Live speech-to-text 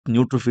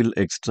neutrophil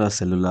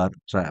extracellular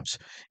traps.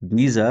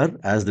 These are,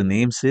 as the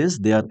name says,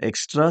 they are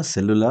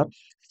extracellular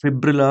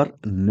fibrillar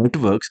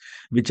networks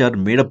which are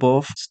made up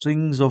of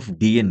strings of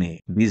DNA.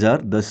 These are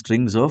the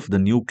strings of the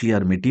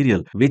nuclear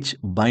material which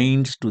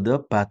binds to the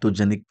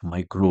pathogenic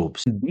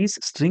microbes. These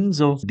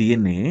strings of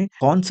DNA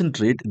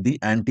concentrate the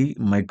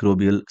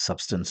antimicrobial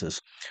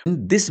substances.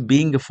 This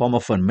being a form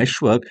of a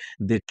meshwork,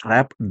 they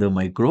trap the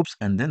microbes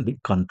and then they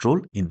control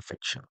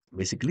infection.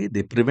 Basically,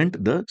 they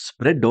prevent the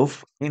spread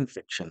of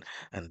infection.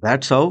 And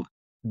that's how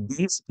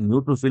these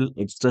neutrophil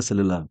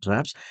extracellular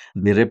traps,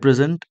 they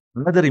represent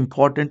another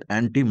important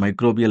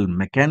antimicrobial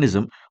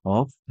mechanism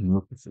of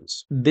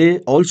neutrophils. They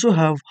also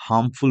have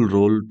harmful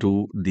role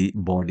to the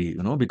body,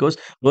 because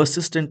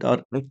persistent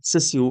or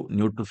excessive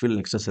neutrophil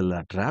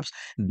extracellular traps,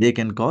 they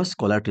can cause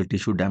collateral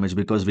tissue damage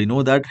because we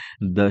know that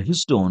the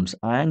histones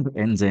and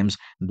enzymes,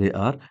 they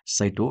are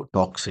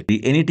cytotoxic. The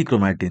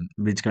NAT-chromatin,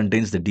 which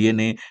contains the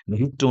DNA, the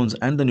histones,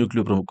 and the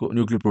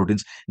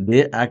nucleoproteins,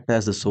 they act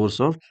as the source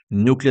of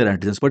nuclear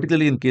antigens,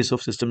 particularly in case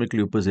of systemic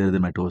lupus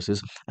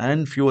erythematosus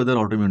and few other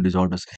autoimmune disorders.